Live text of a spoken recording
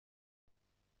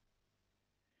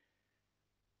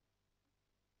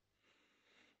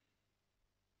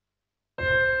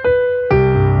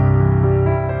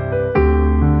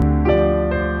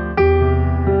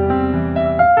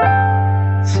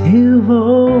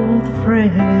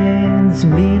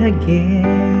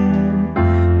again,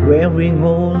 wearing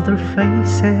older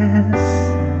faces,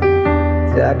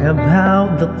 talk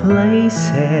about the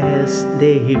places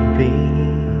they've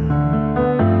been.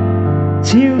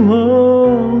 Two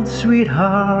old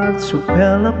sweethearts who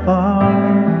fell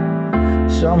apart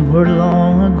somewhere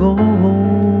long ago.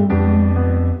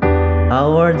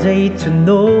 How are they to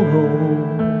know?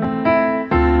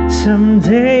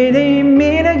 Someday they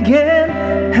meet again,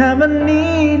 have a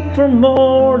need for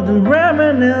more than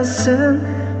reminiscence.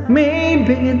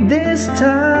 Maybe this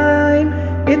time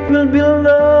it will be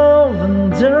love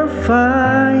and they're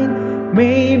fine.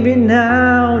 Maybe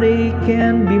now they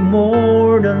can be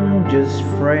more than just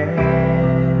friends.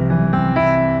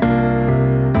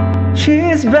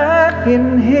 She's back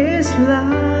in his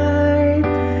life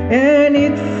and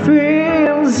it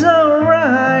feels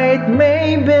alright.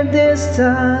 Maybe this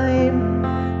time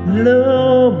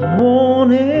love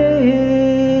won't end.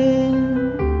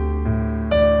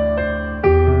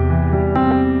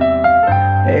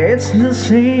 It's the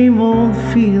same old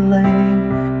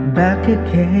feeling back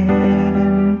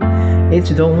again. It's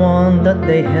the one that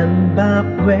they had back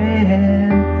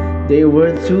when they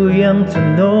were too young to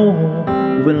know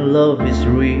when love is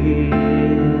real.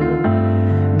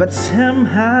 But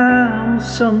somehow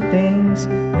some things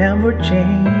never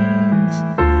change.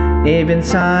 Even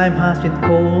time has been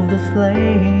cold the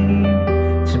flame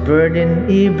to burden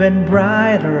even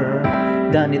brighter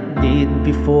than it did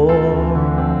before.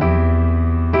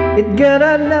 It got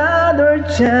another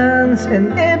chance,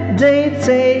 and if they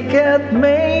take it,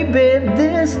 maybe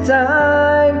this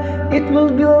time it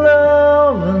will be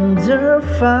love and they're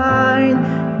fine.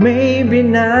 Maybe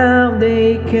now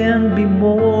they can be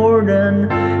more than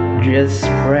just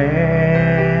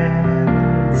friends.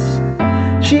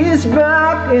 She's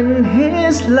back in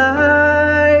his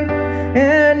life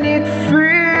and it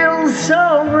feels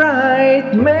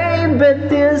alright. Maybe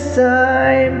this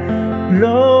time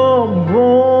love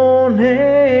won't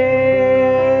end.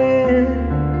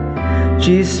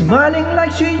 She's smiling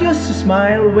like she used to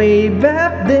smile way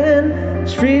back then.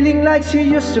 She's feeling like she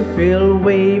used to feel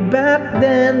way back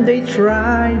then. They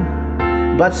tried,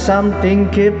 but something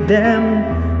kept them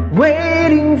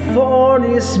waiting for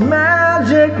this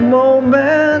magic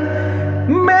moment.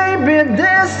 Maybe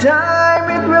this time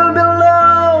it will be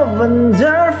love and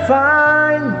they're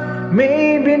fine.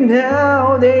 Maybe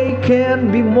now they can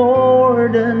be more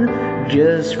than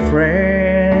just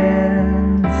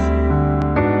friends.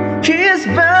 She is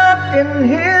back in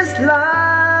his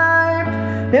life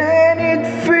and it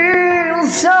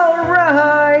feels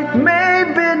alright.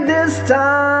 Maybe this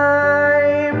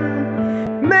time,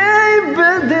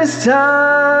 maybe this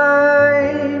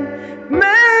time,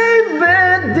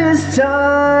 maybe this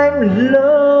time